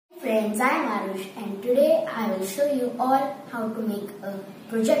Friends, I am Arush and today I will show you all how to make a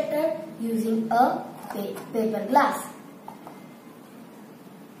projector using a paper glass.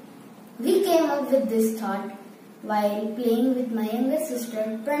 We came up with this thought while playing with my younger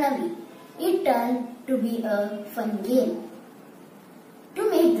sister Pranavi. It turned to be a fun game.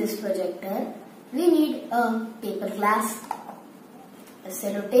 To make this projector, we need a paper glass, a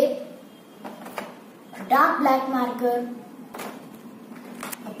sellotape, a dark black marker,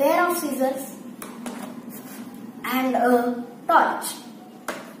 a pair of scissors and a torch.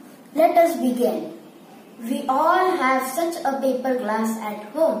 Let us begin. We all have such a paper glass at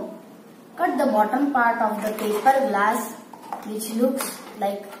home. Cut the bottom part of the paper glass which looks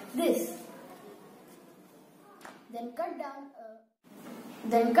like this. Then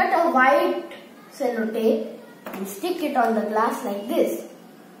cut a white sellotape and stick it on the glass like this.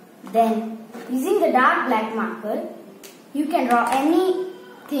 Then using the dark black marker, you can draw any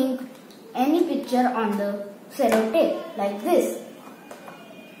picture on the sellotape like this.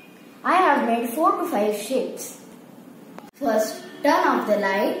 I have made 4 to 5 shapes. First turn off the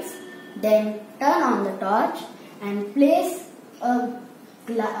lights, then turn on the torch and place a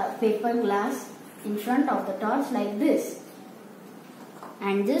paper glass in front of the torch like this.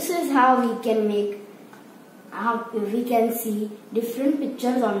 And this is how we can see different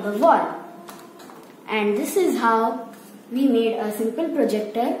pictures on the wall. And this is how we made a simple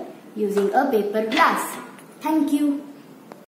projector using a paper glass. Thank you.